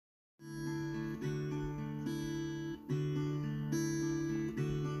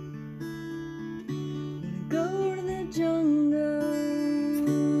jungle.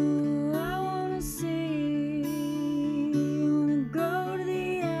 I wanna see. Wanna go to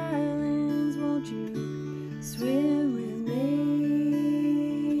the islands. Won't you swim with me?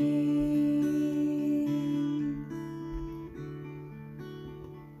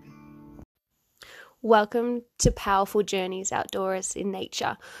 Welcome to Powerful Journeys Outdoors in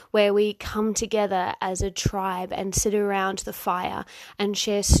Nature, where we come together as a tribe and sit around the fire and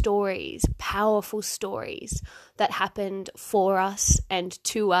share stories, powerful stories that happened for us and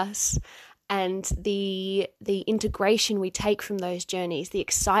to us, and the integration we take from those journeys, the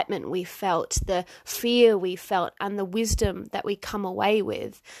excitement we felt, the fear we felt, and the wisdom that we come away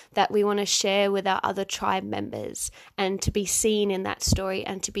with that we want to share with our other tribe members, and to be seen in that story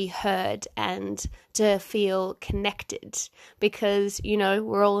and to be heard and to feel connected because, you know,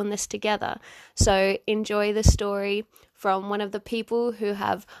 we're all in this together. So enjoy the story from one of the people who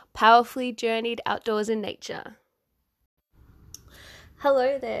have powerfully journeyed outdoors in nature.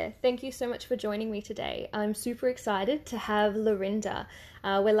 Hello there. Thank you so much for joining me today. I'm super excited to have Lorinda.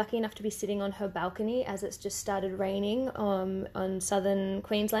 We're lucky enough to be sitting on her balcony as it's just started raining on southern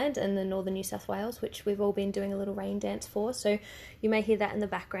Queensland and the northern New South Wales, which we've all been doing a little rain dance for, so you may hear that in the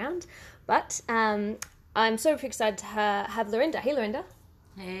background. But I'm super excited to have Lorinda. Hey, Lorinda.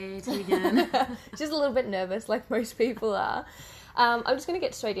 Hey, Tegan. She's a little bit nervous, like most people are. I'm just going to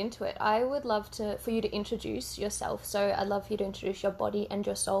get straight into it. I would love for you to introduce yourself. So I'd love for you to introduce your body and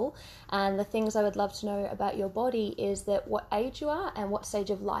your soul. And the things I would love to know about your body is that what age you are and what stage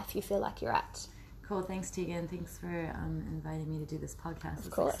of life you feel like you're at. Cool. Thanks, Tegan. Thanks for inviting me to do this podcast. Of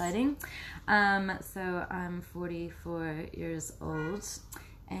it's course. Exciting. So I'm 44 years old,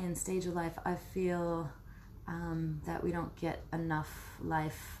 and stage of life, I feel that we don't get enough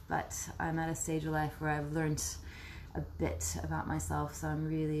life, but I'm at a stage of life where I've learned a bit about myself, so I'm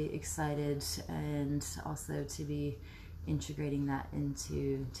really excited, and also to be integrating that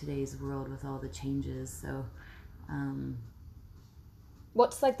into today's world with all the changes. So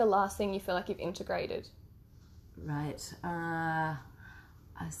what's like the last thing you feel like you've integrated? Right, I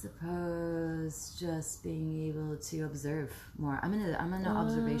suppose just being able to observe more. I'm in an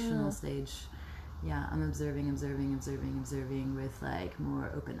observational stage. Yeah, I'm observing with like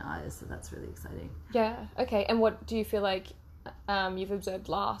more open eyes, so that's really exciting. Yeah, okay. And what do you feel like you've observed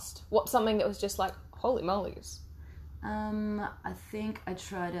last? What's something that was just like, holy mollies? I think I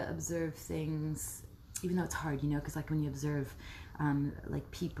try to observe things, even though it's hard, you know, because like when you observe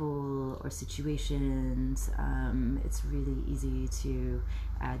like people or situations, it's really easy to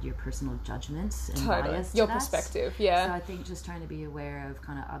add your personal judgment and bias to your that. Perspective, yeah. So I think just trying to be aware of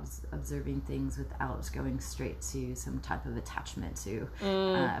kind of observing things without going straight to some type of attachment to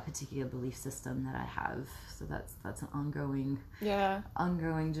a particular belief system that I have. So that's an ongoing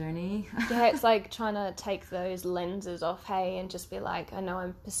journey. Yeah, it's like trying to take those lenses off, hey, and just be like, I know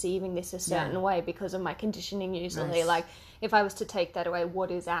I'm perceiving this a certain way because of my conditioning usually. Nice. Like, if I was to take that away, what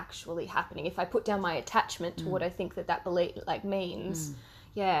is actually happening? If I put down my attachment to what I think that belief like means,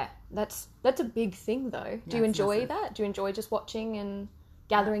 yeah, that's a big thing though. Do you enjoy that? Do you enjoy just watching and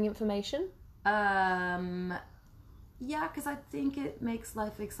gathering information? Yeah, because I think it makes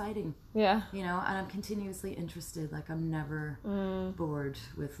life exciting. Yeah. You know, and I'm continuously interested. Like, I'm never bored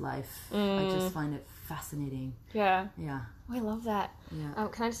with life. I just find it fascinating. Yeah. Yeah. Oh, I love that. Yeah.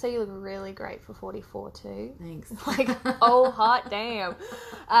 Can I just say you look really great for 44 too? Thanks. Like, oh, hot damn.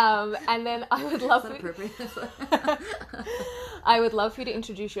 And then I would love I would love for you to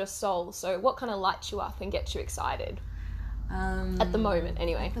introduce your soul. So what kind of lights you up and gets you excited? At the moment,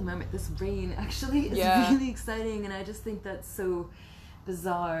 anyway. At the moment, this rain actually is really exciting, and I just think that's so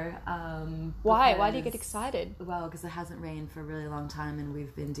bizarre. Why? Why do you get excited? Well, because it hasn't rained for a really long time, and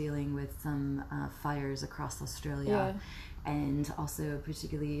we've been dealing with some fires across Australia, and also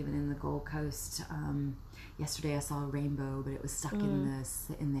particularly even in the Gold Coast. Yesterday I saw a rainbow, but it was stuck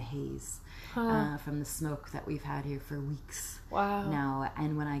in the haze from the smoke that we've had here for weeks. Wow. Now,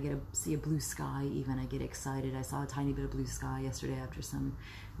 and when I see a blue sky, even I get excited. I saw a tiny bit of blue sky yesterday after some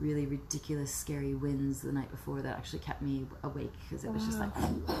really ridiculous, scary winds the night before that actually kept me awake because it was just like,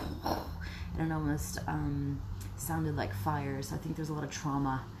 and it almost sounded like fire. So I think there's a lot of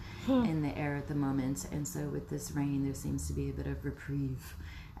trauma in the air at the moment, and so with this rain, there seems to be a bit of reprieve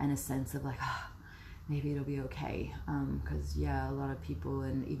and a sense of like, maybe it'll be okay, because a lot of people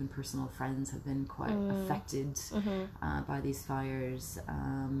and even personal friends have been quite affected by these fires,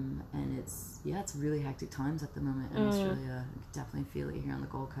 and it's really hectic times at the moment in Australia. You can definitely feel it here on the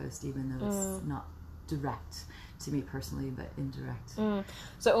Gold Coast, even though it's not direct to me personally, but indirect.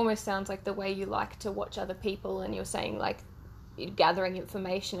 So it almost sounds like the way you like to watch other people, and you're saying like gathering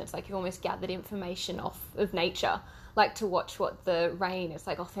information, it's like you've almost gathered information off of nature. like to watch what the rain. It's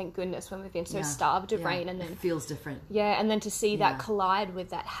like, oh, thank goodness when we've been so starved of rain, and then it feels different. Yeah, and then to see that collide with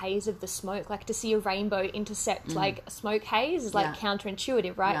that haze of the smoke, like to see a rainbow intersect like a smoke haze is like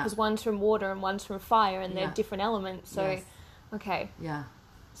counterintuitive, right? Because one's from water and one's from fire, and they're different elements. So, okay. Yeah.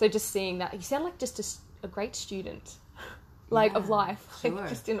 So just seeing that, you sound like just a great student, like of life, like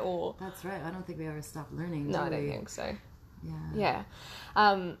just in awe. That's right. I don't think we ever stop learning. No, I don't think so. Yeah.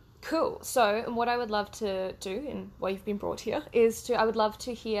 Yeah. Cool. So, and what I would love to do, and why you've been brought here, is I would love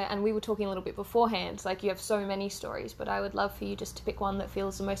to hear, and we were talking a little bit beforehand, like you have so many stories, but I would love for you just to pick one that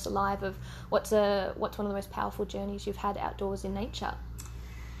feels the most alive of what's one of the most powerful journeys you've had outdoors in nature.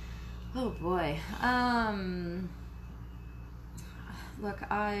 Oh boy. Look,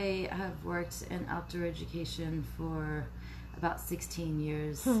 I have worked in outdoor education for about 16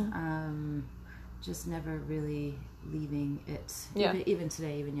 years. Just never really leaving it. Even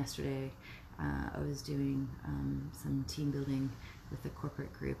today, even yesterday, I was doing some team building with a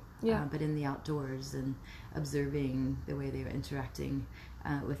corporate group, but in the outdoors and observing the way they were interacting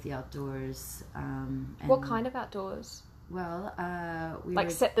with the outdoors. And what kind of outdoors? Well, we like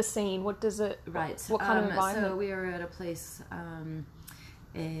were, set the scene. What does it? Right. What kind of environment? So we were at a place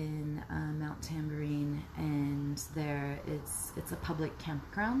in Mount Tambourine, and there it's a public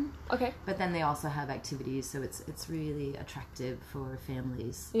campground. Okay. But then they also have activities, so it's really attractive for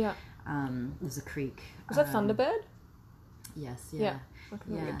families. Yeah. There's a creek. Was that Thunderbird? Yes. Yeah. I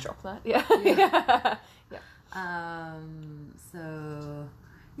can really drop that. Yeah.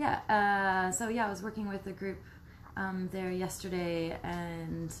 I was working with a group there yesterday,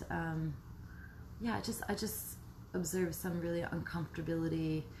 and I just observed some really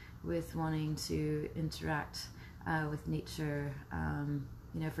uncomfortability with wanting to interact with nature.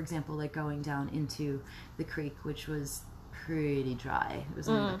 For example, like going down into the creek, which was pretty dry. It was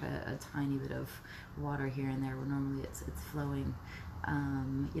only like a tiny bit of water here and there where normally it's flowing.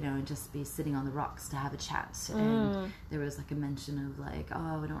 And just be sitting on the rocks to have a chat. And there was like a mention of like,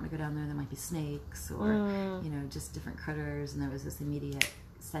 oh, I don't want to go down there might be snakes, or just different critters, and there was this immediate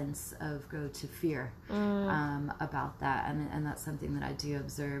sense of fear about that, and that's something that I do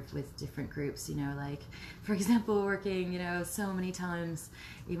observe with different groups. Like for example, working so many times,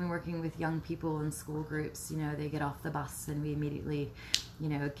 even working with young people in school groups, they get off the bus and we immediately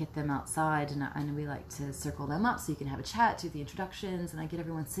get them outside, and we like to circle them up so you can have a chat, do the introductions, and I get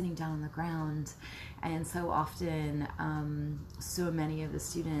everyone sitting down on the ground. And so often so many of the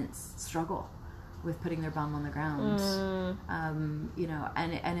students struggle with putting their bum on the ground, and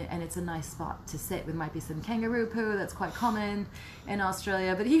it's a nice spot to sit. There might be some kangaroo poo that's quite common in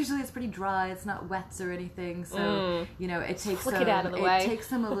Australia, but usually it's pretty dry. It's not wet or anything, so it takes Flick it out of the way. It takes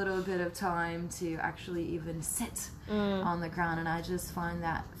them a little bit of time to actually even sit on the ground, and I just find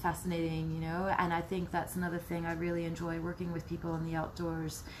that fascinating, And I think that's another thing I really enjoy working with people in the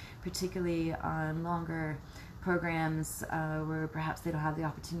outdoors, particularly on longer programs where perhaps they don't have the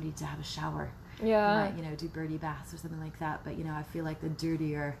opportunity to have a shower. Yeah. Do birdie baths or something like that. But, I feel like the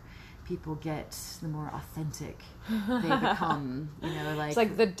dirtier people get, the more authentic they become, It's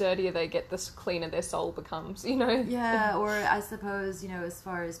like the dirtier they get, the cleaner their soul becomes, Yeah, or I suppose, as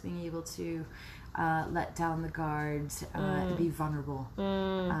far as being able to let down the guard, be vulnerable.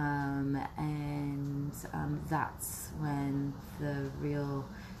 That's when the real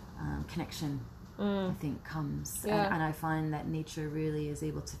connection, I think, comes. Yeah. And I find that nature really is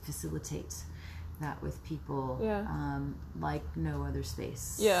able to facilitate that with people, like no other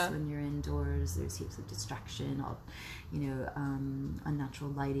space. When you're indoors, there's heaps of distraction,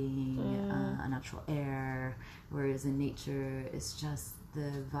 unnatural lighting, unnatural air, whereas in nature it's just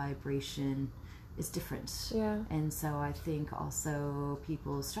the vibration is different. And so I think also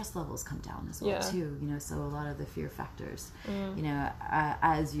people's stress levels come down as well too, so a lot of the fear factors,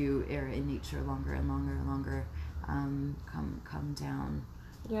 as you are in nature longer and longer and longer, come down.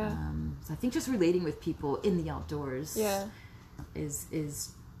 So I think just relating with people in the outdoors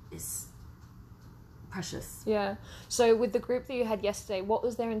is precious. So with the group that you had yesterday, what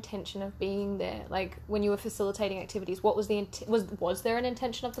was their intention of being there? Like when you were facilitating activities, what was was there an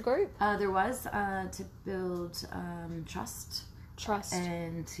intention of the group? There was to build trust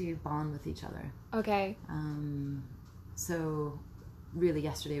and to bond with each other. Okay. So really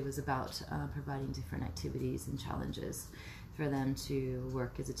yesterday was about providing different activities and challenges for them to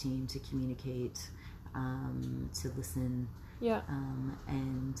work as a team, to communicate, to listen,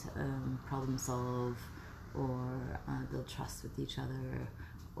 and problem solve, or build trust with each other,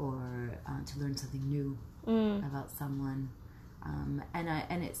 or to learn something new about someone.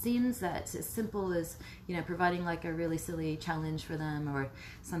 And it seems that as simple as, you know, providing like a really silly challenge for them or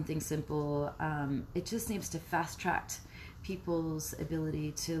something simple, it just seems to fast track people's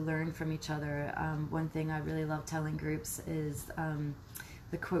ability to learn from each other. One thing I really love telling groups is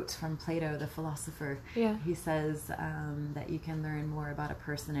the quote from Plato, the philosopher. Yeah. He says that you can learn more about a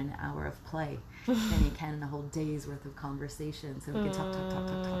person in an hour of play than you can in a whole day's worth of conversation. So we can talk,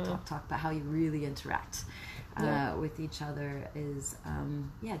 but how you really interact with each other is,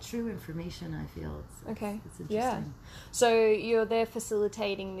 true information, I feel. It's interesting. Yeah. So you're there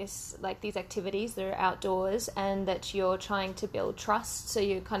facilitating this, like these activities that are outdoors, and that you're trying to build trust. So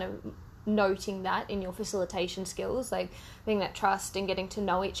you're kind of noting that in your facilitation skills, like being that trust and getting to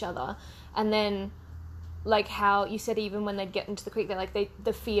know each other. And then like how you said, even when they'd get into the creek,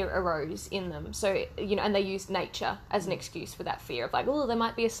 the fear arose in them. So, you know, and they used nature as an excuse for that fear of like, oh, there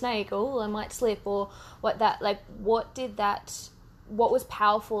might be a snake, oh, I might slip, or what was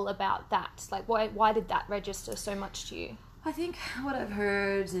powerful about that? Like why did that register so much to you? I think what I've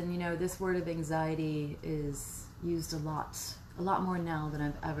heard, and you know, this word of anxiety is used a lot more now than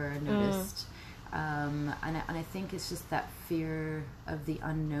I've ever noticed. And I think it's just that fear of the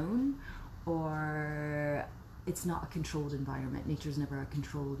unknown, or it's not a controlled environment. Nature's never a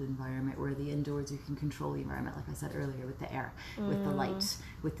controlled environment, where the indoors you can control the environment, like I said earlier, with the air, with the light,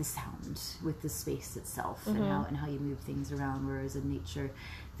 with the sound, with the space itself, and how you move things around. Whereas in nature,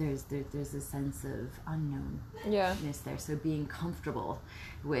 there's a sense of unknownness there. So being comfortable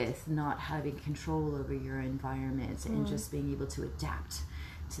with not having control over your environment and just being able to adapt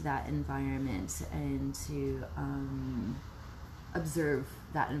to that environment and to observe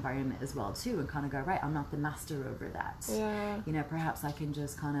that environment as well too, and kind of go, right, I'm not the master over that. You know, perhaps I can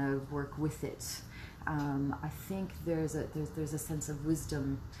just kind of work with it. I think there's a sense of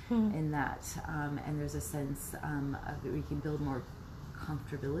wisdom in that, and there's a sense of we can build more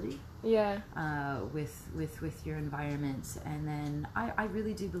comfortability with your environment. And then I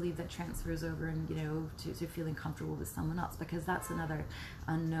really do believe that transfers over, and you know, to feeling comfortable with someone else, because that's another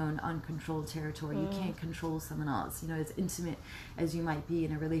unknown, uncontrolled territory. You can't control someone else. You know, as intimate as you might be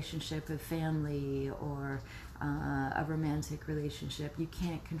in a relationship, a family, or a romantic relationship, you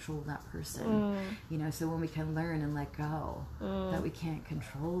can't control that person. You know, so when we can learn and let go that we can't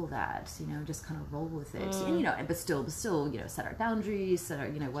control that, you know, just kind of roll with it. And you know, but still, you know, set our boundaries, set our,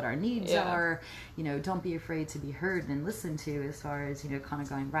 you know, what our needs are. You know, don't be afraid to be heard and listened to, as far as, you know, kind of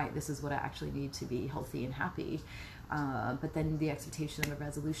going, right, this is what I actually need to be healthy and happy. But then the expectation of a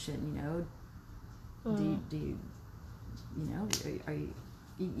resolution, you know, do you, you know, are you,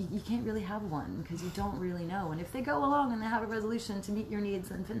 you can't really have one, because you don't really know. And if they go along and they have a resolution to meet your needs,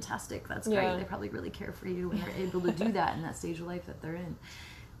 then fantastic, that's great. They probably really care for you, and they're able to do that in that stage of life that they're in.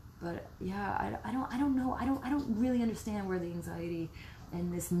 But yeah, I don't know. I don't really understand where the anxiety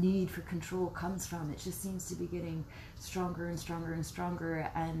and this need for control comes from. It just seems to be getting stronger and stronger and stronger,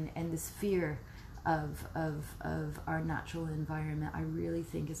 and this fear of our natural environment, I really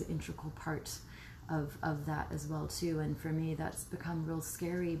think, is an integral part of that as well too. And for me, that's become real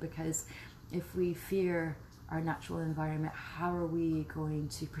scary, because if we fear our natural environment, how are we going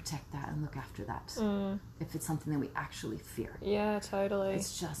to protect that and look after that if it's something that we actually fear? Yeah, totally.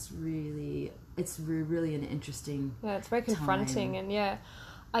 It's just really, it's really an interesting it's very confronting. time. And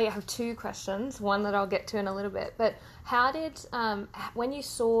I have two questions, one that I'll get to in a little bit. But how did when you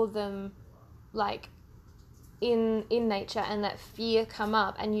saw them like in nature and that fear come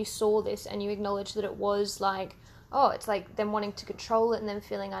up, and you saw this and you acknowledged that it was like, oh, it's like them wanting to control it and them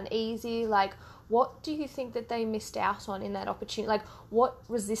feeling uneasy, like what do you think that they missed out on in that opportunity? Like what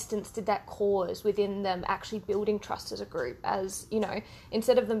resistance did that cause within them actually building trust as a group? As, you know,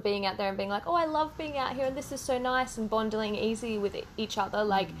 instead of them being out there and being like, oh, I love being out here and this is so nice, and bonding easy with each other,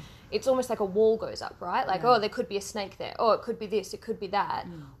 like it's almost like a wall goes up, right? Like, oh, there could be a snake there. Oh, it could be this, it could be that.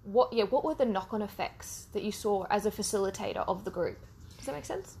 What were the knock-on effects that you saw as a facilitator of the group? Does that make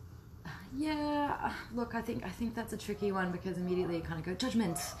sense? Yeah, look, I think that's a tricky one, because immediately you kind of go,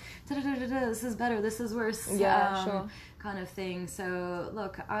 judgment, this is better, this is worse, sure, kind of thing. So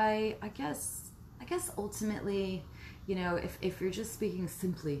look, I guess ultimately, you know, if you're just speaking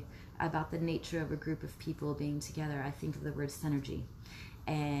simply about the nature of a group of people being together, I think of the word synergy.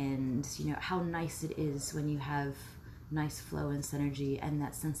 And you know how nice it is when you have nice flow and synergy and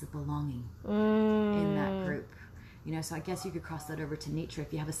that sense of belonging in that group. You know, so I guess you could cross that over to nature.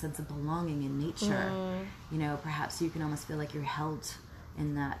 If you have a sense of belonging in nature, you know, perhaps you can almost feel like you're held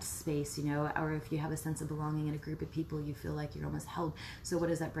in that space, you know, or if you have a sense of belonging in a group of people, you feel like you're almost held. So what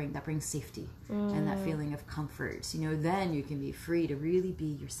does that bring? That brings safety and that feeling of comfort. You know, then you can be free to really be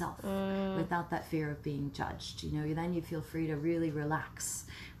yourself without that fear of being judged. You know, then you feel free to really relax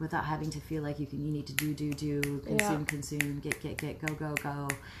without having to feel like you need to do, consume, get, go.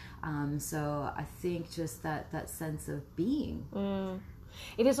 So I think just that sense of being.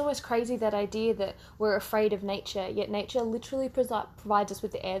 It is always crazy, that idea that we're afraid of nature, yet nature literally provides us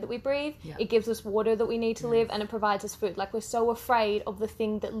with the air that we breathe. Yeah. It gives us water that we need to live, and it provides us food. Like, we're so afraid of the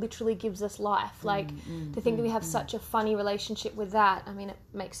thing that literally gives us life. Like, to think that we have such a funny relationship with that. I mean, it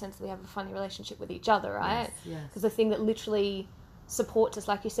makes sense that we have a funny relationship with each other, right? Yes. Because the thing that literally supports us,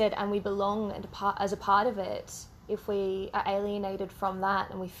 like you said, and we belong as a part of it, if we are alienated from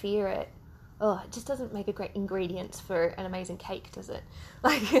that and we fear it, it just doesn't make a great ingredient for an amazing cake, does it?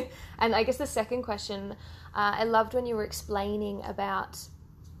 Like, and I guess the second question, I loved when you were explaining about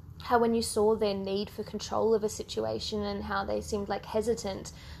how when you saw their need for control of a situation and how they seemed like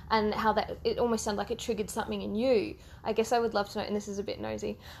hesitant, and how that it almost sounded like it triggered something in you. I guess I would love to know, and this is a bit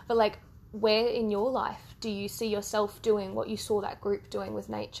nosy, but like, where in your life do you see yourself doing what you saw that group doing with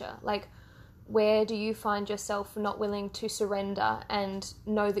nature? Like, where do you find yourself not willing to surrender and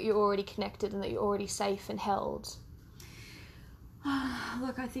know that you're already connected and that you're already safe and held?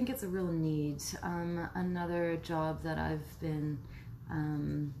 Look, I think it's a real need. Another job that I've been, I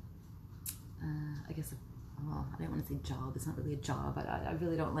guess, well, I don't want to say job. It's not really a job. I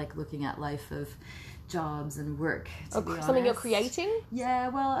really don't like looking at life of jobs and work, to be honest. Something you're creating? Yeah,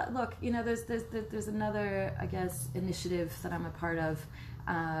 well, look, you know, there's another, I guess, initiative that I'm a part of,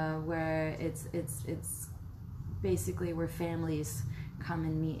 where it's basically where families come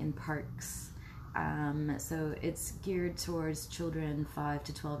and meet in parks. So it's geared towards children 5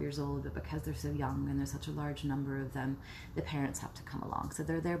 to 12 years old, but because they're so young and there's such a large number of them, the parents have to come along. So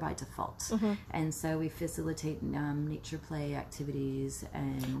they're there by default. And so we facilitate nature play activities.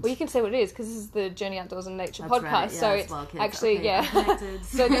 And well, you can say what it is, because this is the Journey Outdoors and Nature That's podcast. right, So yes, it's well, kids, actually, okay, yeah.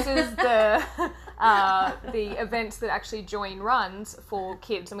 So this is the events that actually Join runs for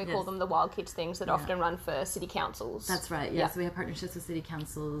kids, and we call Yes. them the Wild Kids things that often run for city councils. That's right. Yeah. So we have partnerships with city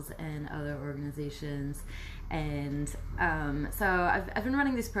councils and other organizations, and so I've been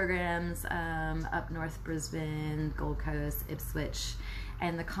running these programs up north, Brisbane, Gold Coast, Ipswich,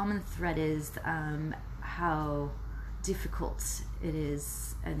 and the common thread is how difficult it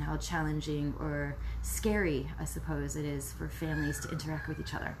is and how challenging or scary, I suppose, it is for families to interact with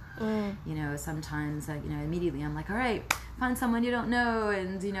each other. You know, sometimes immediately I'm like, all right, find someone you don't know,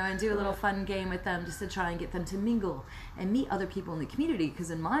 and and do a little fun game with them just to try and get them to mingle and meet other people in the community,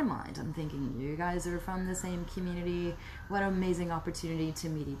 because in my mind I'm thinking, you guys are from the same community, what an amazing opportunity to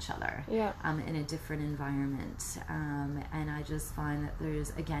meet each other in a different environment. And I just find that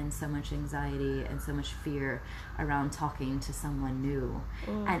there's, again, so much anxiety and so much fear around talking to someone new.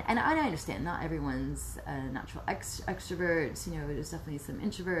 And I understand not everyone's a natural extrovert. There's definitely some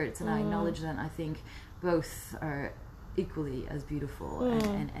introverts, and I acknowledge that. I think both are equally as beautiful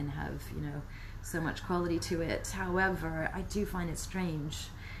and have so much quality to it. However, I do find it strange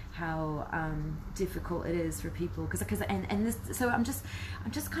how difficult it is for people, because I'm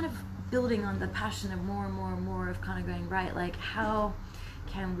just kind of building on the passion of more and more of kind of going, right, like, how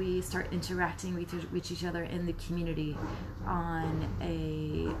can we start interacting with each other in the community on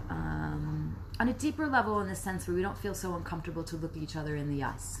a deeper level, in the sense where we don't feel so uncomfortable to look each other in the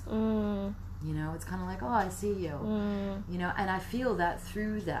eyes. It's kind of like, oh, I see you. And I feel that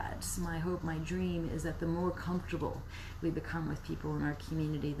through that, my hope, my dream is that the more comfortable we become with people in our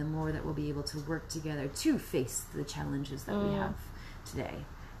community, the more that we'll be able to work together to face the challenges that we have today.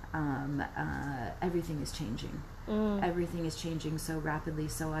 Everything is changing. Everything is changing so rapidly.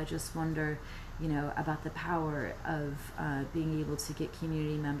 So I just wonder, about the power of being able to get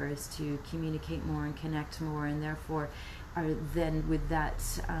community members to communicate more and connect more, and therefore then with that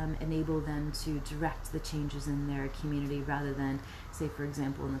enable them to direct the changes in their community, rather than, say, for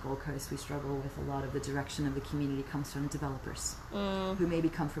example, in the Gold Coast, we struggle with a lot of the direction of the community comes from developers who maybe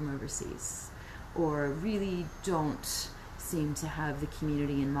come from overseas, or really don't seem to have the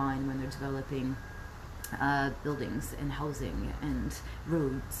community in mind when they're developing buildings and housing and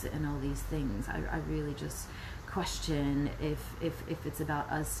roads and all these things. I really just question if it's about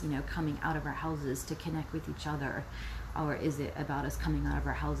us, coming out of our houses to connect with each other, or is it about us coming out of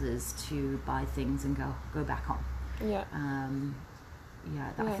our houses to buy things and go back home?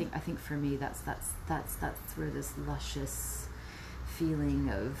 I think for me that's where this luscious feeling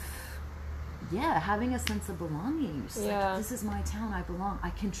of having a sense of belonging. Just like, this is my town, I belong,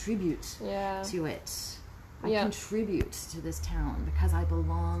 I contribute to it. I contribute to this town because I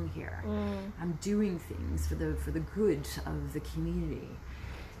belong here. I'm doing things for the good of the community.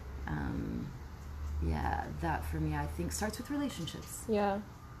 That for me, I think, starts with relationships. Yeah,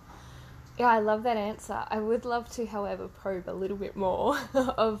 I love that answer. I would love to, however, probe a little bit more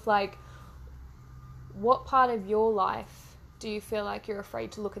of like, what part of your life do you feel like you're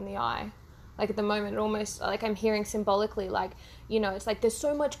afraid to look in the eye? Like at the moment, almost like I'm hearing symbolically, like, you know, it's like there's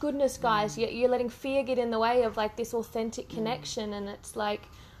so much goodness, guys, yet you're letting fear get in the way of like this authentic connection. And it's like,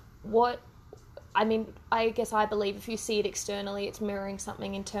 I guess I believe if you see it externally, it's mirroring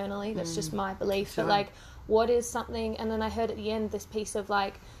something internally. That's just my belief. Sure. But like, what is something, and then I heard at the end this piece of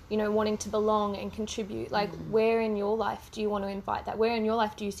like, you know, wanting to belong and contribute. Like, where in your life do you want to invite that? Where in your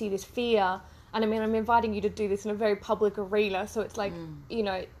life do you see this fear? And I mean, I'm inviting you to do this in a very public arena, so it's like, you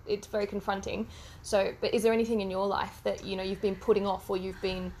know, it's very confronting. So, but is there anything in your life that, you know, you've been putting off, or you've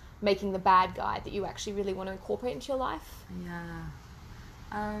been making the bad guy, that you actually really want to incorporate into your life? Yeah.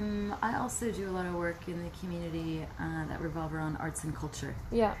 I also do a lot of work in the community that revolve around arts and culture.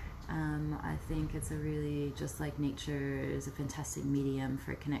 Yeah. I think it's a really, just like nature is a fantastic medium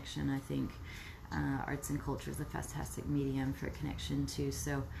for connection, I think arts and culture is a fantastic medium for connection too.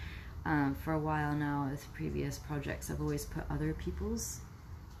 So for a while now, with previous projects, I've always put other people's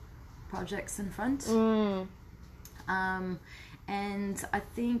projects in front. And I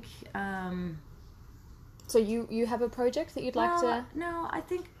think... So you have a project that you'd like to... No, I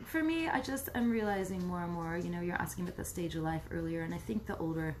think for me, I'm realizing more and more, you know, you're asking about the stage of life earlier, and I think the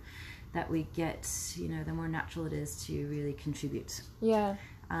older that we get, you know, the more natural it is to really contribute. Yeah.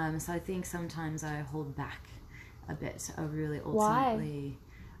 So I think sometimes I hold back a bit of really ultimately...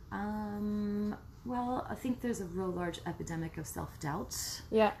 Why? Well, I think there's a real large epidemic of self-doubt.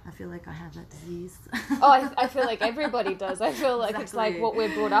 Yeah. I feel like I have that disease. I feel like everybody does. I feel like It's like what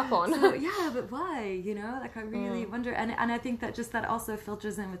we're brought up on. So, yeah, but why? You know, like I really wonder. And I think that also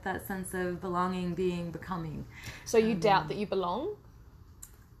filters in with that sense of belonging, being, becoming. So you doubt that you belong?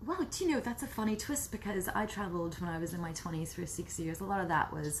 Well, do you know, that's a funny twist, because I traveled when I was in my 20s for 6 years. A lot of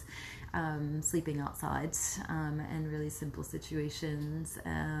that was sleeping outside and really simple situations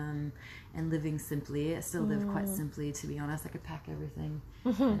and living simply. I still live quite simply, to be honest. I could pack everything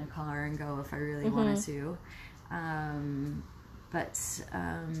in a car and go if I really wanted to.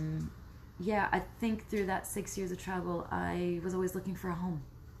 Yeah, I think through that 6 years of travel, I was always looking for a home.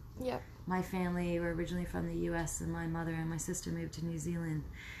 Yeah. My family were originally from the US, and my mother and my sister moved to New Zealand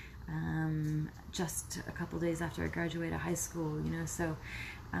just a couple days after I graduated high school, you know, so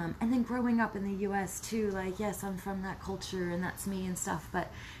and then growing up in the US too, like, yes, I'm from that culture and that's me and stuff,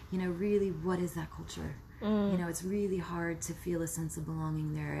 but, you know, really, what is that culture? You know, it's really hard to feel a sense of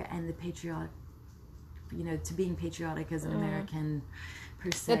belonging there, and the patriotic, you know, to being patriotic as an American per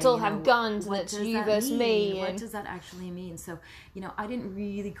se. Let's all have guns, and it's you versus me. What does that actually mean? So, you know, I didn't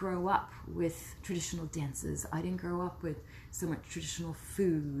really grow up with traditional dances. I didn't grow up with so much traditional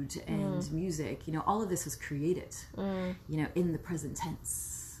food and music. You know, all of this was created, you know, in the present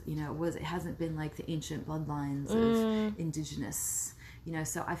tense. You know, it hasn't been like the ancient bloodlines of indigenous, you know,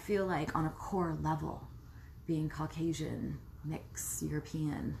 so I feel like on a core level, being Caucasian, mix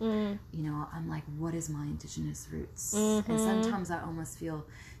European, you know, I'm like, what is my indigenous roots? And sometimes I almost feel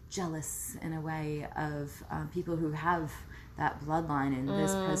jealous in a way of people who have that bloodline in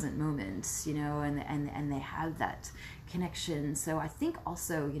this present moment, you know, and they have that connection. So I think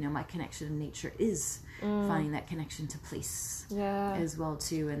also, you know, my connection to nature is finding that connection to place as well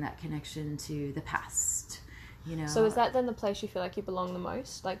too, and that connection to the past. You know. So is that then the place you feel like you belong the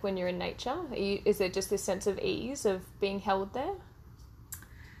most? Like when you're in nature? Is there just this sense of ease of being held there?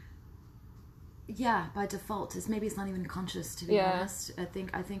 Yeah, by default. Maybe it's not even conscious, to be honest. I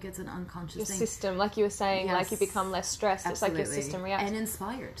think it's an unconscious thing. Your system, like you were saying, like you become less stressed. Absolutely. It's like your system reacts. And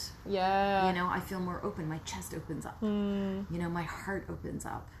inspired. Yeah. You know, I feel more open. My chest opens up. You know, my heart opens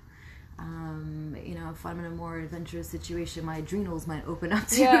up. You know, if I'm in a more adventurous situation, my adrenals might open up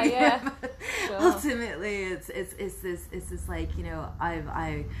too. Yeah. Sure. Ultimately, it's this like, you know,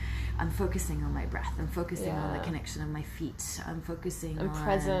 I'm focusing on my breath. I'm focusing on the connection of my feet. I'm focusing on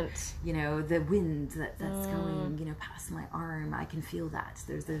present. You know, the wind that's going, you know, past my arm. I can feel that.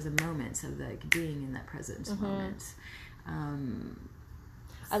 There's a moment of like being in that present moment.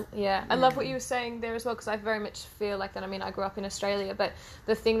 I love what you were saying there as well, because I very much feel like that. I mean, I grew up in Australia, but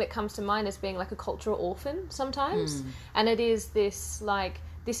the thing that comes to mind is being like a cultural orphan sometimes. And it is this, like,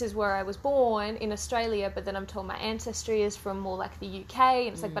 this is where I was born in Australia, but then I'm told my ancestry is from more like the UK,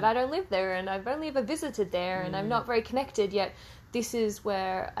 and it's like, but I don't live there, and I've only ever visited there, and I'm not very connected yet. This is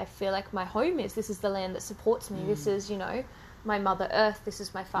where I feel like my home is. This is the land that supports me. This is, you know, my Mother Earth. This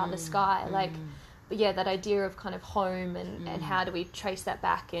is my Father Sky. Like, yeah, that idea of kind of home and how do we trace that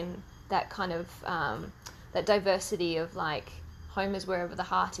back in that kind of that diversity of like home is wherever the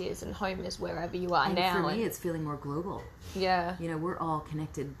heart is and home is wherever you are and now. For me, it's feeling more global. Yeah. You know, we're all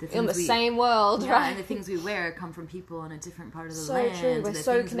connected. In the same world, right? And the things we wear come from people in a different part of the So land. true. We're the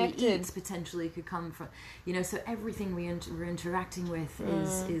so things connected. We eat potentially could come from, you know, so everything we're interacting with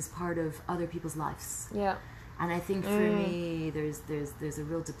is part of other people's lives. Yeah. And I think for me, there's a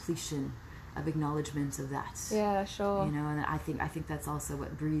real depletion of acknowledgement of that. Yeah, sure. You know, and I think that's also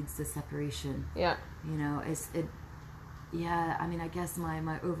what breeds the separation. Yeah. You know, yeah, I mean, I guess my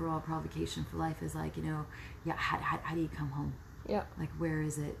overall provocation for life is like, you know, yeah, how do you come home? Yeah. Like, where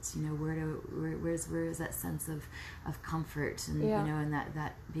is it? You know, where is that sense of comfort and, you know, and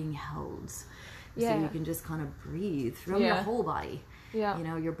that being held. Yeah. So you can just kind of breathe from your whole body. Yeah. You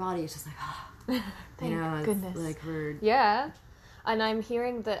know, your body is just like, oh. Thank you know, goodness. Like we're... Yeah. And I'm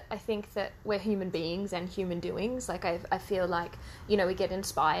hearing that I think that we're human beings and human doings. Like I feel like, you know, we get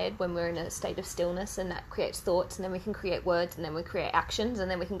inspired when we're in a state of stillness and that creates thoughts and then we can create words and then we create actions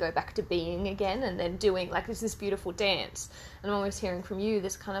and then we can go back to being again and then doing, like there's this beautiful dance. And I'm always hearing from you,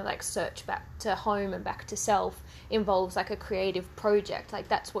 this kind of like search back to home and back to self involves like a creative project. Like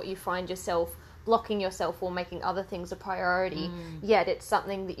that's what you find yourself blocking yourself or making other things a priority, yet it's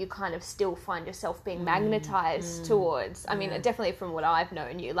something that you kind of still find yourself being magnetized towards. I mean, definitely from what I've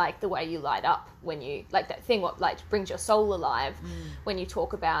known you, like the way you light up when you, like that thing what like brings your soul alive when you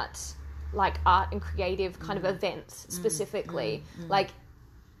talk about like art and creative kind of events specifically. Like,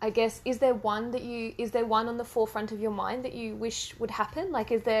 I guess, is there one on the forefront of your mind that you wish would happen?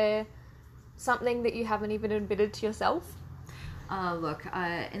 Like, is there something that you haven't even admitted to yourself? Look,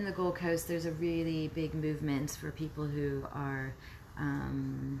 in the Gold Coast, there's a really big movement for people who are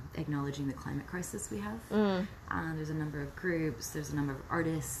acknowledging the climate crisis we have. There's a number of groups, there's a number of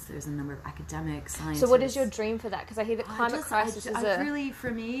artists, there's a number of academics, scientists. So what is your dream for that? Because I hear that climate crisis is really,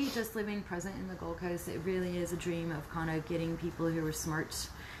 for me, just living present in the Gold Coast, it really is a dream of kind of getting people who are smart,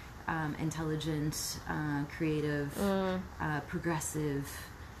 intelligent, creative, progressive,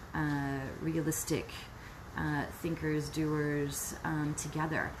 realistic, thinkers, doers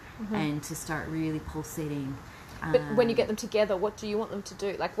together and to start really pulsating. But when you get them together, what do you want them to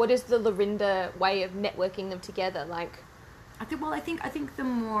do? Like, what is the Lorinda way of networking them together? Like, I think the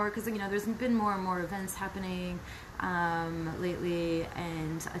more, because you know, there's been more and more events happening lately,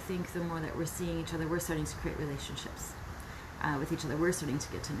 and I think the more that we're seeing each other, we're starting to create relationships with each other. We're starting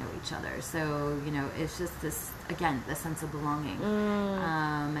to get to know each other. So, you know, it's just this, again, the sense of belonging,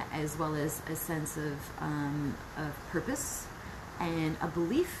 as well as a sense of purpose and a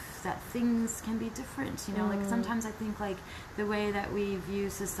belief that things can be different. You know, like sometimes I think like the way that we view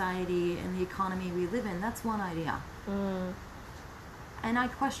society and the economy we live in, that's one idea. And I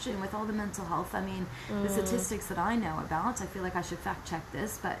question with all the mental health, I mean, the statistics that I know about, I feel like I should fact check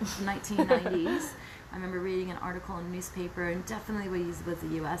this, but the 1990s, I remember reading an article in a newspaper, and definitely was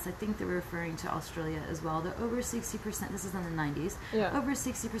the US, I think they were referring to Australia as well, that over 60%, this is in the 90s, over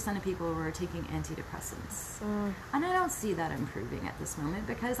 60% of people were taking antidepressants. And I don't see that improving at this moment,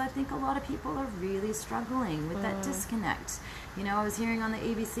 because I think a lot of people are really struggling with that disconnect. You know, I was hearing on the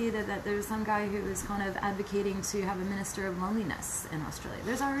ABC that there's some guy who was kind of advocating to have a minister of loneliness in Australia.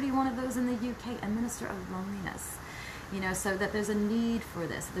 There's already one of those in the UK, a minister of loneliness. You know, so that there's a need for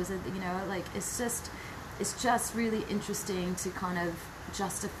this. There's a, you know, like, it's just really interesting to kind of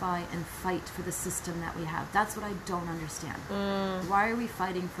justify and fight for the system that we have. That's what I don't understand. Why are we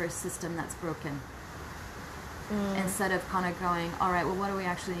fighting for a system that's broken? Instead of kind of going, all right, well, what do we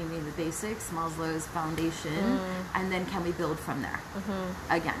actually need? The basics, Maslow's foundation, and then can we build from there?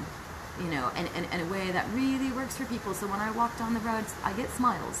 Again, you know, and in a way that really works for people. So when I walk down the roads, I get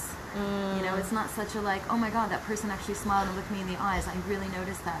smiles. You know, it's not such a like, oh my God, that person actually smiled and looked me in the eyes. I really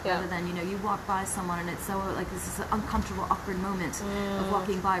noticed that. Rather than, you know, you walk by someone and it's so like this is an uncomfortable, awkward moment of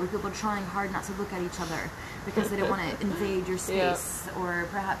walking by where people are trying hard not to look at each other because they don't want to invade your space, or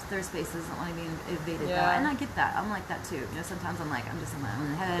perhaps their space doesn't want to be invaded. And I get that. I'm like that too. You know, sometimes I'm like, I'm just in my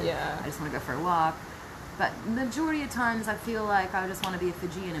own head. I just want to go for a walk. But majority of times I feel like I just want to be a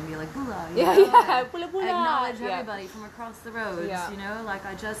Fijian and be like, bula, you know, bula bula. Acknowledge everybody from across the roads, you know, like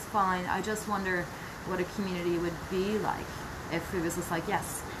I just wonder what a community would be like if it was just like,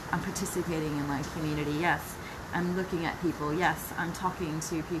 yes, I'm participating in my community, yes, I'm looking at people, yes, I'm talking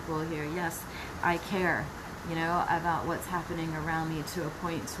to people here, yes, I care, you know, about what's happening around me to a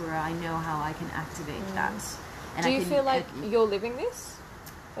point where I know how I can activate that. And do you feel like you're living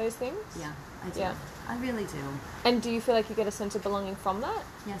those things? Yeah, I do. Yeah. I really do. And do you feel like you get a sense of belonging from that?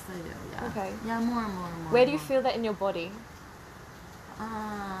 Yes, I do, yeah. Okay. Yeah, more and more and more. Where do you feel that in your body?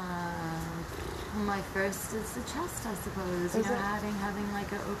 My first is the chest, I suppose. You Is know, it? having like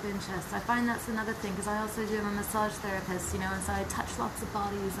an open chest. I find that's another thing because I also do. I'm a massage therapist, you know, and so I touch lots of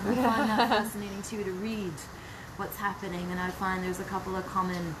bodies, and I find that fascinating too, to read what's happening. And I find there's a couple of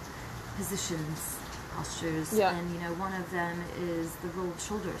common positions, postures, Yeah. and you know, one of them is the rolled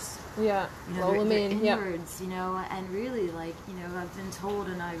shoulders. Yeah. You know, Roll they're them in. Yeah. inwards, you know, and really, like, you know, I've been told,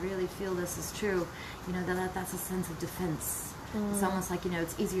 and I really feel this is true, you know, that's a sense of defense. It's almost like, you know,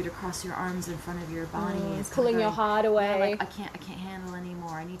 it's easier to cross your arms in front of your body. It's kind Pulling of your going, heart away. Yeah, like, I can't handle anymore.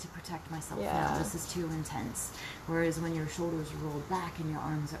 I need to protect myself now. Yeah. This is too intense. Whereas when your shoulders are rolled back and your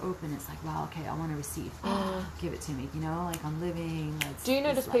arms are open, it's like, wow, okay, I want to receive. Give it to me, you know, like I'm living. Do you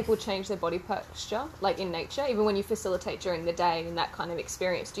notice this people life. change their body posture, like in nature, even when you facilitate during the day in that kind of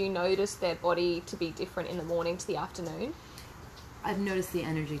experience? Do you notice their body to be different in the morning to the afternoon? I've noticed the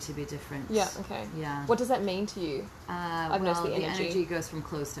energy to be different. Yeah, okay. Yeah. What does that mean to you? I've noticed the the energy. goes from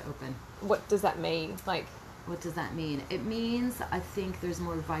closed to open. What does that mean? Like, What does that mean? It means I think there's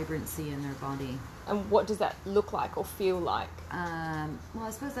more vibrancy in their body. and what does that look like or feel like? Well, I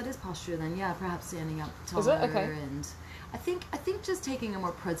suppose that is posture then. Yeah, perhaps standing up taller. Is it? Okay. And I think just taking a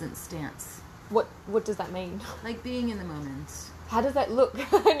more present stance, What does that mean? like being in the moment. How does that look?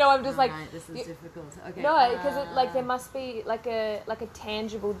 I know, I'm just like... Right, this is you- difficult. Okay. No, because like there must be like a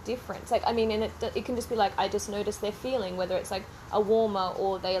tangible difference. Like, I mean, and it can just be like, I just notice their feeling, whether it's like a warmer,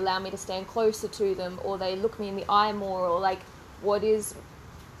 or they allow me to stand closer to them, or they look me in the eye more, or like what is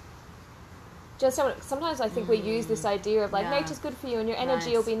just sometimes I think we use this idea of like, Yeah. nature's good for you and your energy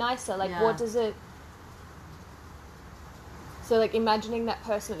Right. will be nicer. Like, Yeah. what does it? So like imagining that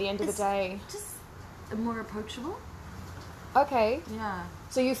person at the end of the It's day. just more approachable. Okay. Yeah.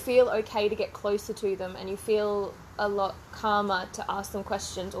 So you feel okay to get closer to them, and you feel a lot calmer to ask them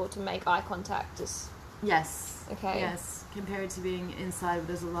questions or to make eye contact. Just Yes. Okay. Yes. Compared to being inside,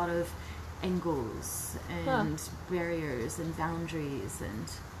 there's a lot of angles and barriers and boundaries and.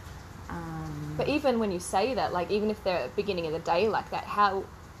 But even when you say that, like even if they're at the beginning of the day like that,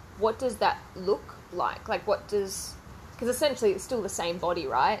 what does that look like? Like what does, because essentially it's still the same body,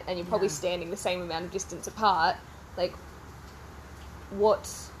 right? And you're probably Yeah. standing the same amount of distance apart. Like what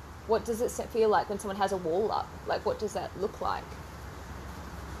does it feel like when someone has a wall up? Like what does that look like?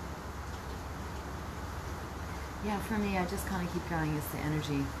 Yeah, for me, I just kind of keep going. It's the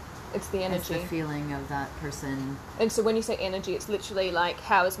energy. It's the It's the energy. feeling of that person. And so when you say energy, it's literally like,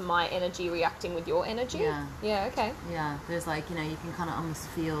 how is my energy reacting with your energy? Yeah. Yeah, okay. Yeah, there's like, you know, you can kind of almost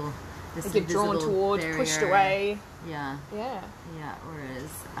feel this Like you're drawn invisible towards, barrier. pushed away. Yeah, Yeah. yeah. Whereas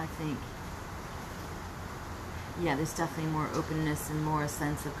I think, yeah, there's definitely more openness and more a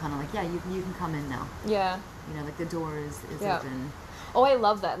sense of kind of like, yeah, you can come in now. Yeah. You know, like the door is Yeah. open. Oh, I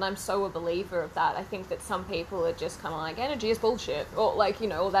love that, and I'm so a believer of that. I think that some people are just kind of like, energy is bullshit, or like, you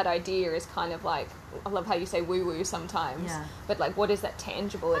know, or that idea is kind of like, I love how you say woo-woo sometimes, Yeah. but like, what is that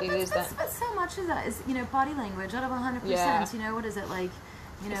tangible? It is that But so much of that is, you know, body language out of 100%. Yeah. You know, what is it like?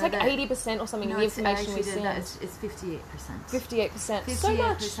 You know, it's like that- 80% or something. No, The it's, I information we actually did that. see, It's 58%. 58%. So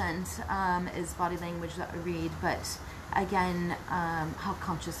much. 58% is body language that I read, but again, how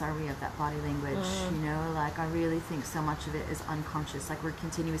conscious are we of that body language? You know, like I really think so much of it is unconscious. Like we're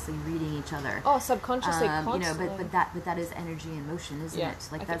continuously reading each other. Oh, subconsciously, You know, constantly. but that is energy in motion, isn't Yeah, it?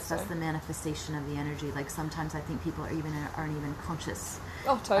 Like I that's think so. the manifestation of the energy. Like sometimes I think people aren't even conscious.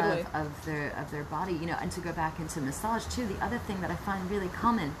 Oh, totally. Of their body, you know. And to go back into massage too, the other thing that I find really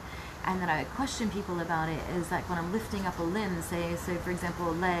common and that I question people about it is like when I'm lifting up a limb, say for example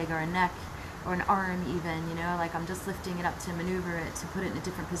a leg or a neck or an arm even, you know, like I'm just lifting it up to maneuver it, to put it in a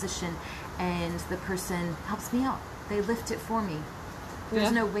different position, and the person helps me out. They lift it for me. There's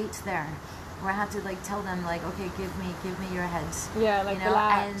Yeah. no weight there. Where I have to like tell them like, okay, give me your head. Yeah, like you know,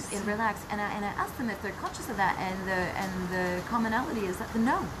 relax. and relax. And I ask them if they're conscious of that, and the commonality is that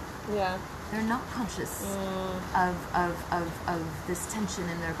no, Yeah. they're not conscious of this tension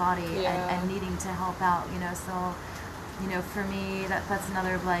in their body Yeah. and needing to help out. You know, so you know, for me that's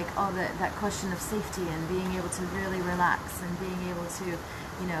another of like, oh, that question of safety and being able to really relax and being able to,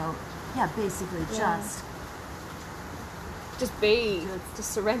 you know, basically Yeah. Just be,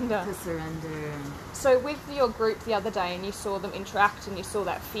 just surrender. to surrender. So with your group the other day and you saw them interact and you saw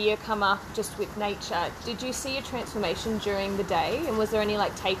that fear come up just with nature, did you see a transformation during the day? And was there any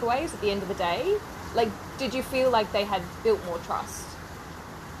like takeaways at the end of the day? Like, did you feel like they had built more trust?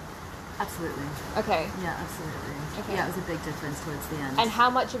 Absolutely. Okay. Yeah, absolutely. Okay. Yeah, it was a big difference towards the end. And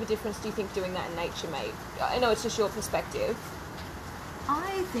how much of a difference do you think doing that in nature made? I know it's just your perspective.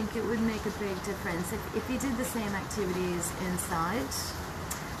 I think it would make a big difference if you did the same activities inside.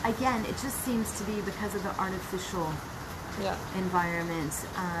 Again, it just seems to be because of the artificial Yeah. environment,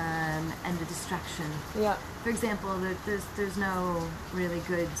 and the distraction. Yeah. For example, there's no really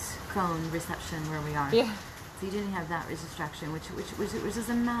good phone reception where we are. Yeah. So you didn't have that distraction, which is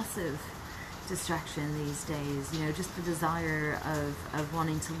a massive distraction these days. You know, just the desire of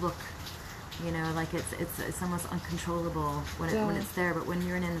wanting to look. You know, like it's almost uncontrollable when it's there. But when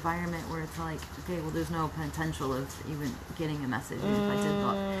you're in an environment where it's like, okay, well, there's no potential of even getting a message. And if I did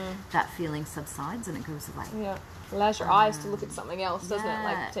look, that feeling subsides and it goes away. Yeah. Allows your eyes to look at something else, doesn't it?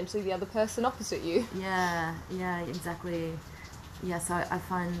 Like potentially the other person opposite you. Yeah, exactly. Yeah, so I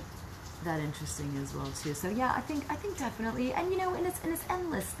find that interesting as well too. So yeah, I think definitely, and you know, and it's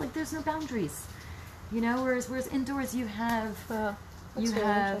endless. Like there's no boundaries. You know, whereas indoors you have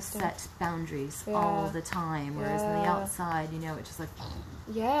really set boundaries all the time. Whereas on the outside, you know, it's just like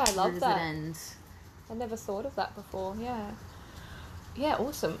yeah, I love where does that. it end? I never thought of that before. Yeah,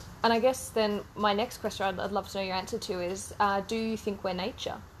 awesome. And I guess then my next question I'd love to know your answer to is, do you think we're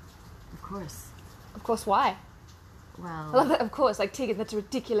nature? Of course. Of course, why? Well, I love that, of course. Like, Tegan, that's a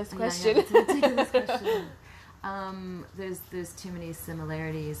ridiculous question. Yeah, that's a ridiculous question. There's too many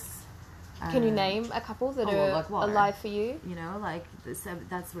similarities. Can you name a couple that well, are like water. alive for you? You know, like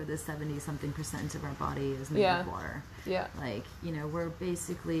that's where the 70-something% of our body is made of water. Yeah. Like, you know, we're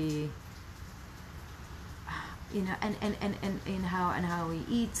basically, you know, and how we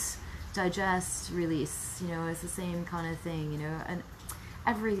eat, digest, release, you know, it's the same kind of thing, you know, and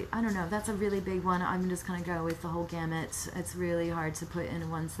I don't know, that's a really big one. I'm just gonna go with the whole gamut. It's really hard to put in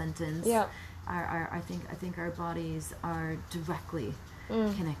one sentence. Yeah. I think our bodies are directly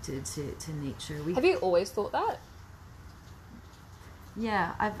connected to nature. Have you always thought that?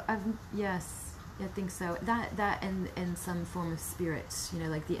 Yeah, yes, I think so. That and some form of spirit, you know,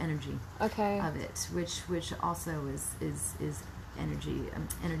 like the energy of it, which also is energy.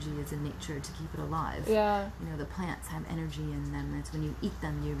 Energy is in nature to keep it alive. Yeah. You know, the plants have energy in them. It's when you eat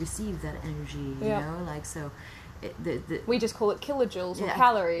them, you receive that energy. You know, like so. We just call it kilojoules or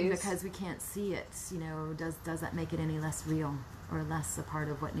calories because we can't see it. You know, does that make it any less real or less a part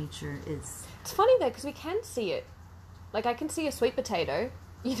of what nature is? It's funny though, because we can see it. Like I can see a sweet potato.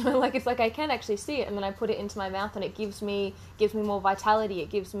 You know, like it's like I can actually see it, and then I put it into my mouth, and it gives me more vitality.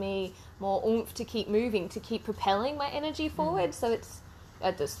 It gives me more oomph to keep moving, to keep propelling my energy forward. So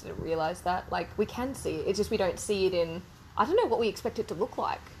I just didn't realize that. Like we can see it. It's just we don't see it in. I don't know what we expect it to look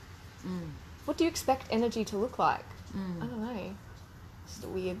like. What do you expect energy to look like? I don't know. Just a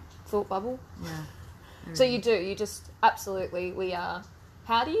weird thought bubble. Yeah. So you just absolutely, we are.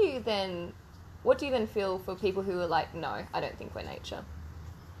 What do you then feel for people who are like, no, I don't think we're nature?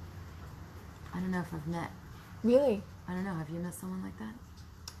 I don't know if I've met. Really? I don't know. Have you met someone like that?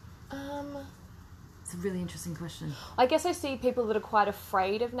 It's a really interesting question. I guess I see people that are quite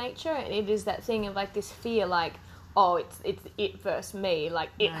afraid of nature, and it is that thing of like this fear, like, oh, it's it versus me, like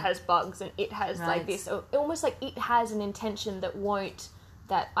it has bugs and it has like this, or almost like it has an intention that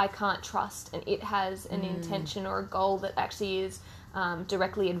I can't trust, and it has an intention or a goal that actually is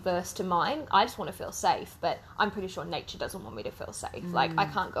directly adverse to mine. I just want to feel safe, but I'm pretty sure nature doesn't want me to feel safe. Like I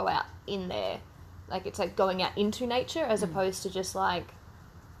can't go out in there, like it's like going out into nature as opposed to just like,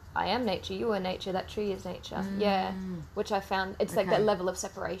 I am nature, you are nature, that tree is nature. Yeah, which I found, it's like that level of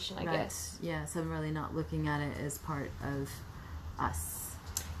separation, I guess. Yeah, so I'm really not looking at it as part of us.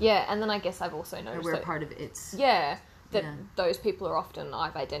 Yeah, and then I guess I've also noticed we're part of it. Yeah, that those people are often,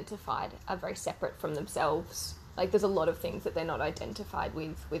 I've identified, are very separate from themselves. Like there's a lot of things that they're not identified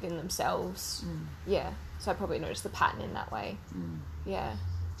within themselves. Yeah, so I probably noticed the pattern in that way. Yeah.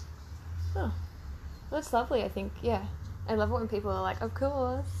 Oh, that's lovely, I think, yeah. I love it when people are like, of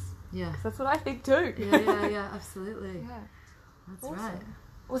course. Yeah. That's what I think too. Yeah, absolutely. Yeah. That's awesome. right.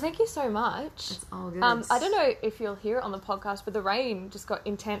 Well, thank you so much. It's all good. I don't know if you'll hear it on the podcast, but the rain just got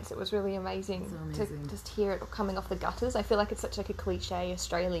intense. It was really amazing, so amazing. to just hear it coming off the gutters. I feel like it's such like a cliche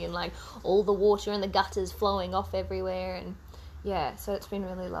Australian, like all the water in the gutters flowing off everywhere, and yeah, so it's been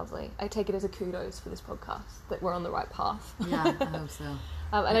really lovely. I take it as a kudos for this podcast that we're on the right path. Yeah, I hope so.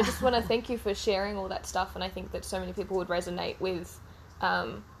 And I just want to thank you for sharing all that stuff, and I think that so many people would resonate with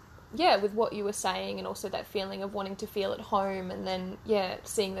with what you were saying, and also that feeling of wanting to feel at home, and then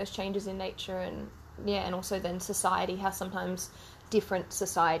seeing those changes in nature, and also then society, how sometimes different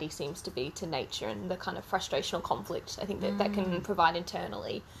society seems to be to nature, and the kind of frustrational conflict I think that can provide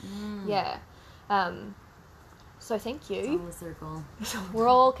internally. So thank It's you. all a circle. We're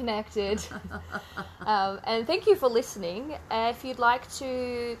all connected. And thank you for listening. If you'd like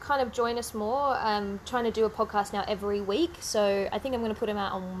to kind of join us more, I'm trying to do a podcast now every week. So I think I'm going to put them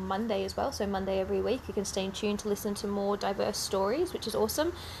out on Monday as well. So Monday every week. You can stay in tune to listen to more diverse stories, which is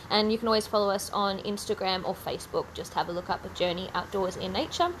awesome. And you can always follow us on Instagram or Facebook. Just have a look up at Journey Outdoors in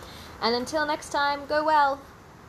Nature. And until next time, go well.